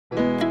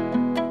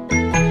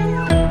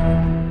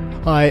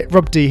Hi,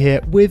 Rob D here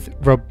with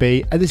Rob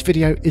B, and this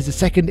video is the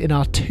second in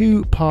our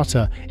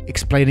two-parter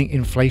explaining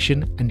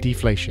inflation and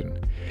deflation.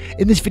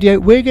 In this video,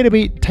 we're going to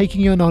be taking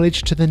your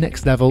knowledge to the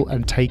next level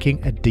and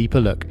taking a deeper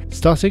look,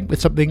 starting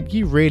with something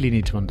you really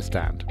need to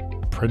understand: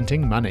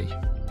 printing money.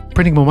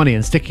 Printing more money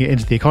and sticking it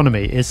into the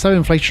economy is so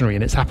inflationary,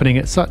 and it's happening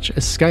at such a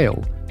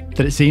scale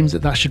that it seems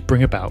that should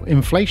bring about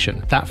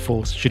inflation. That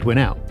force should win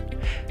out.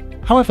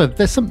 However,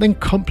 there's something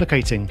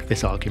complicating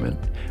this argument,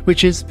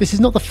 which is this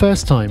is not the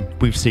first time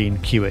we've seen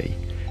QE.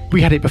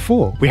 We had it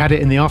before. We had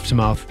it in the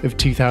aftermath of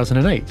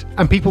 2008.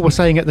 And people were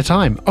saying at the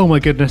time, oh my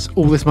goodness,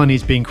 all this money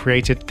is being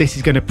created. This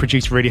is going to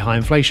produce really high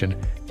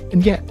inflation.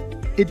 And yet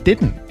it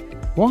didn't.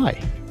 Why?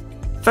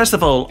 First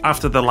of all,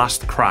 after the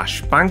last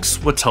crash,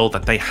 banks were told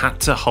that they had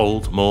to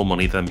hold more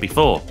money than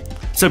before.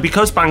 So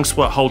because banks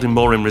were holding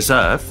more in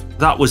reserve,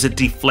 that was a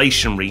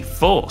deflationary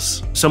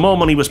force. So more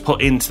money was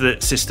put into the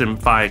system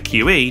via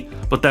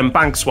QE, but then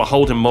banks were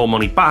holding more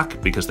money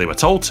back because they were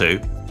told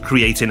to,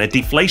 creating a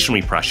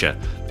deflationary pressure.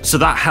 So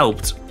that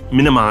helped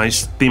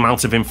minimise the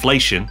amount of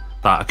inflation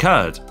that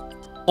occurred.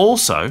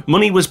 Also,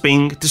 money was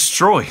being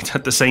destroyed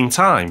at the same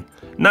time.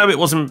 No, it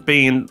wasn't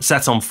being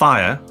set on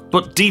fire,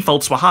 but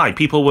defaults were high.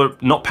 People were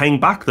not paying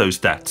back those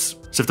debts.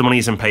 So if the money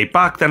isn't paid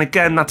back, then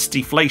again, that's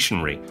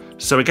deflationary.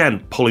 So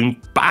again,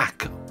 pulling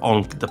back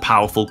on the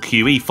powerful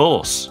QE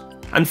force.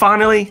 And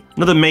finally,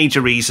 another major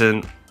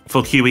reason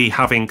for QE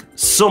having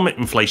some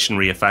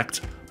inflationary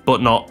effect,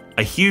 but not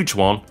a huge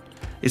one,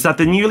 is that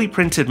the newly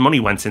printed money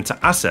went into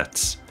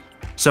assets.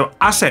 So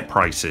asset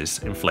prices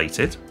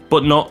inflated,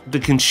 but not the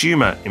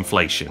consumer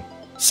inflation.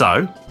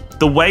 So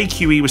the way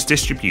QE was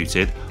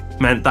distributed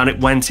meant that it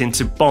went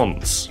into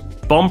bonds.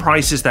 Bond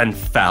prices then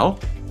fell,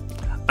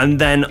 and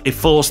then it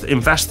forced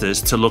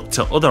investors to look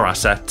to other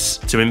assets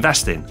to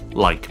invest in,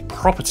 like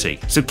property.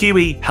 So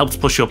QE helped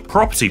push up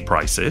property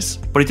prices,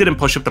 but it didn't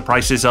push up the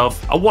prices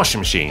of a washing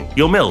machine,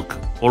 your milk,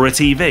 or a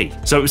TV.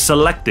 So it was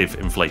selective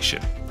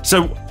inflation.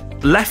 So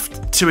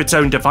left to its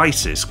own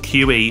devices,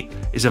 QE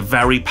is a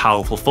very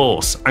powerful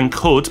force and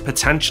could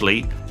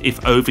potentially, if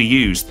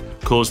overused,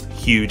 cause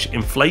huge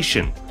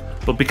inflation.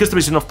 But because there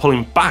was enough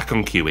pulling back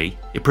on QE,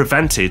 it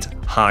prevented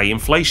high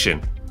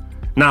inflation.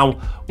 Now,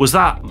 was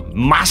that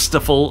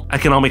masterful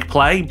economic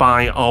play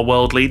by our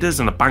world leaders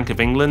and the Bank of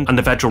England and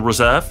the Federal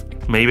Reserve?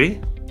 Maybe.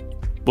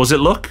 Was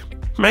it luck?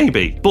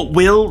 Maybe. But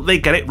will they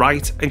get it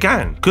right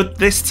again? Could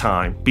this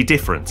time be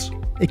different?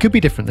 It could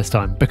be different this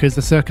time because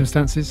the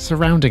circumstances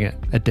surrounding it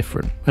are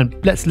different. And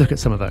let's look at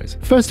some of those.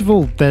 First of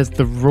all, there's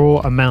the raw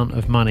amount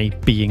of money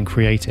being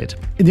created.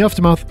 In the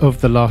aftermath of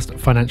the last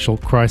financial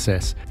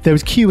crisis, there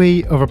was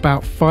QE of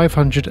about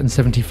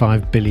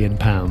 £575 billion.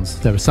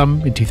 There were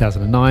some in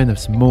 2009, there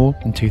was some more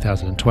in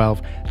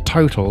 2012.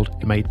 Totaled,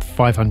 it made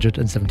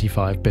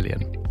 £575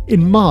 billion.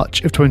 In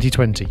March of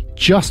 2020,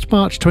 just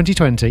March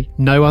 2020,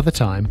 no other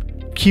time,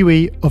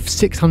 QE of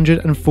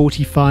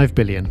 £645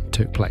 billion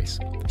took place.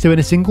 So in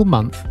a single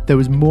month, there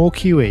was more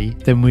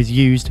QE than was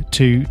used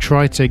to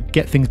try to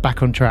get things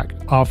back on track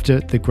after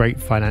the great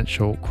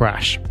financial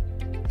crash.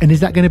 And is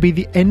that going to be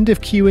the end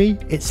of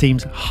QE? It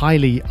seems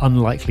highly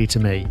unlikely to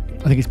me.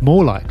 I think it's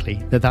more likely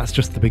that that's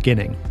just the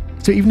beginning.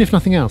 So even if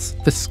nothing else,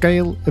 the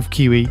scale of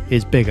QE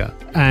is bigger,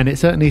 and it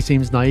certainly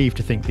seems naive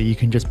to think that you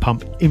can just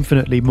pump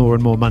infinitely more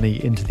and more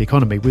money into the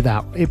economy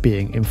without it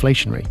being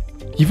inflationary.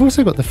 You've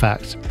also got the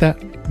fact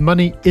that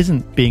money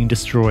isn't being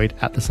destroyed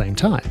at the same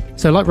time.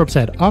 So like Rob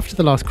said, after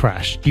the last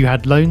crash, you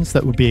had loans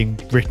that were being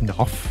written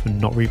off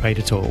and not repaid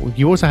at all.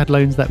 You also had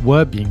loans that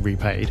were being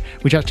repaid,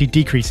 which actually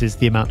decreases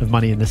the amount of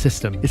money in the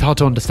system. It's hard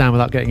to understand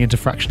without getting into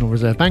fractional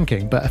reserve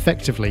banking, but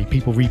effectively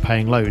people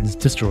repaying loans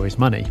destroys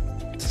money.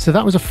 So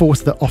that was a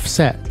force that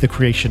offset the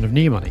creation of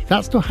new money.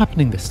 That's not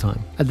happening this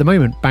time. At the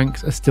moment,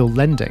 banks are still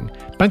lending.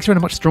 Banks are in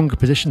a much stronger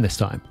position this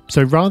time.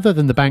 So rather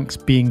than the banks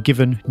being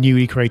given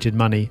newly created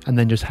money and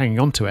then just hanging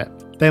on to it,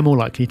 they're more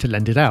likely to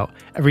lend it out.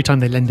 Every time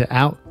they lend it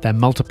out, they're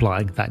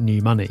multiplying that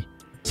new money.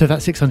 So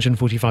that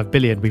 645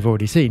 billion we've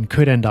already seen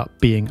could end up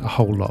being a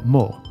whole lot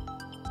more.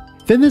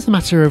 Then there's the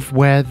matter of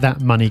where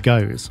that money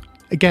goes.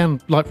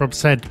 Again, like Rob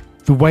said,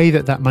 the way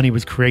that that money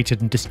was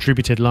created and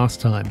distributed last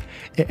time,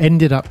 it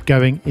ended up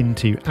going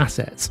into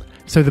assets.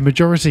 So the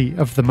majority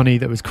of the money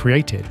that was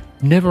created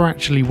never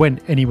actually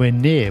went anywhere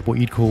near what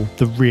you'd call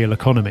the real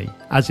economy,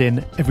 as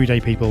in everyday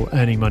people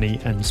earning money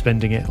and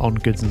spending it on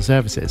goods and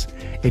services.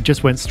 It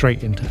just went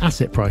straight into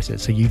asset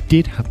prices. So you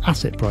did have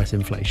asset price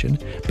inflation,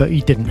 but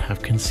you didn't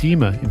have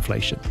consumer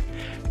inflation.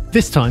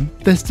 This time,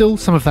 there's still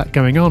some of that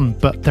going on,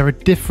 but there are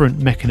different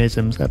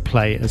mechanisms at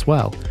play as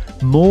well.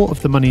 More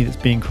of the money that's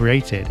being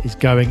created is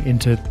going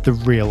into the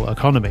real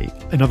economy.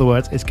 In other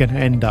words, it's going to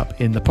end up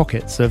in the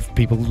pockets of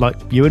people like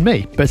you and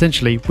me. But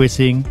essentially, we're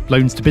seeing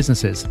loans to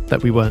businesses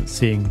that we weren't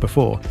seeing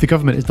before. The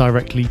government is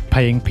directly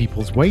paying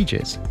people's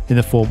wages in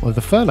the form of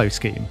the furlough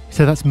scheme.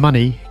 So that's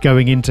money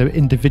going into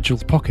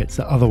individuals' pockets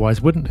that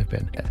otherwise wouldn't have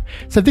been.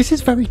 So this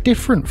is very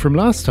different from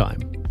last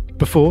time.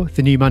 Before,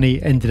 the new money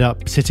ended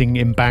up sitting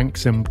in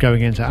banks and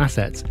going into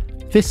assets.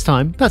 This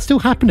time, that's still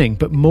happening,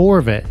 but more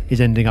of it is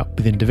ending up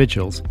with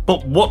individuals.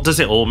 But what does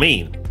it all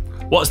mean?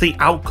 What's the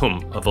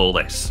outcome of all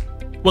this?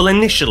 Well,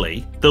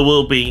 initially, there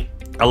will be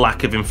a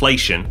lack of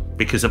inflation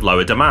because of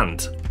lower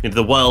demand.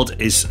 The world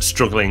is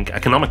struggling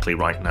economically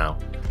right now,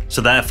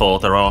 so therefore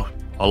there are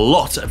a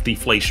lot of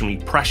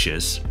deflationary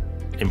pressures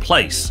in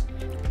place,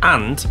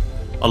 and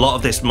a lot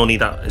of this money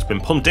that has been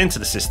pumped into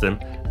the system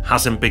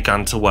hasn't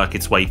begun to work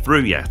its way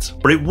through yet,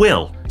 but it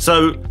will.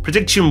 So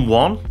prediction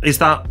 1 is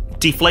that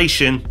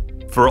deflation,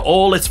 for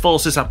all its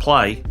forces at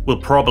play, will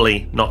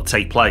probably not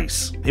take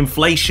place.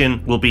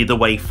 Inflation will be the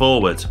way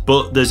forward,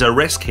 but there's a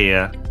risk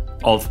here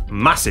of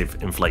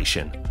massive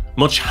inflation,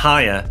 much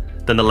higher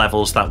than the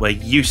levels that we're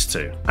used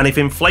to. And if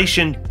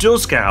inflation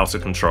does get out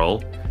of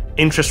control,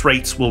 interest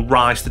rates will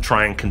rise to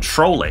try and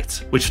control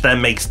it, which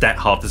then makes debt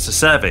harder to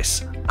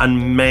service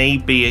and may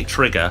be a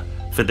trigger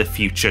for the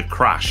future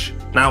crash.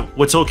 Now,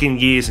 we're talking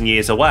years and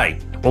years away,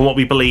 and what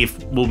we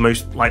believe will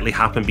most likely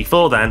happen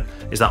before then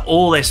is that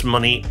all this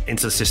money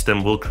into the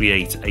system will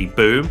create a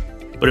boom,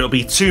 but it'll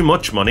be too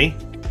much money.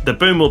 The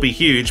boom will be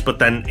huge, but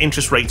then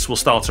interest rates will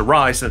start to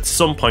rise, and at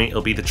some point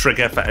it'll be the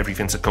trigger for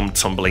everything to come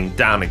tumbling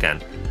down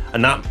again.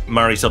 And that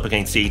marries up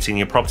against the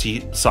 18-year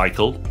property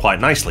cycle quite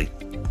nicely.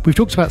 We've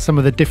talked about some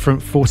of the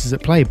different forces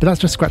at play, but that's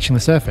just scratching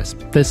the surface.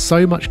 There's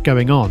so much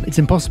going on, it's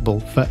impossible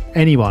for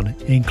anyone,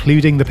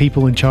 including the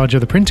people in charge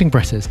of the printing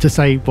presses, to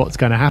say what's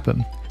going to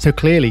happen. So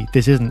clearly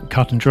this isn't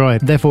cut and dry.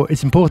 Therefore,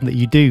 it's important that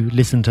you do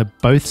listen to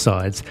both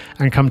sides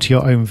and come to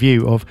your own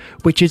view of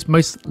which is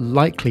most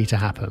likely to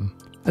happen,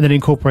 and then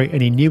incorporate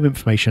any new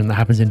information that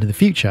happens into the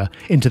future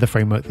into the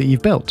framework that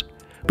you've built,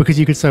 because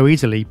you could so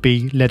easily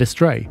be led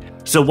astray.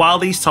 So while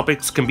these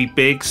topics can be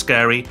big,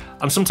 scary,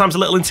 and sometimes a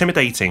little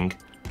intimidating,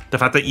 the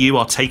fact that you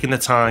are taking the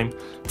time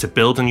to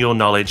build on your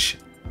knowledge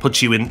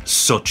puts you in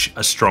such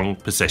a strong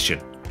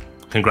position.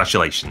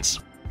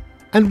 Congratulations.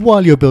 And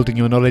while you're building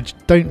your knowledge,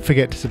 don't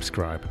forget to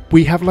subscribe.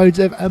 We have loads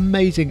of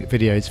amazing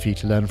videos for you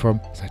to learn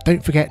from, so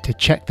don't forget to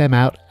check them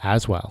out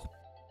as well.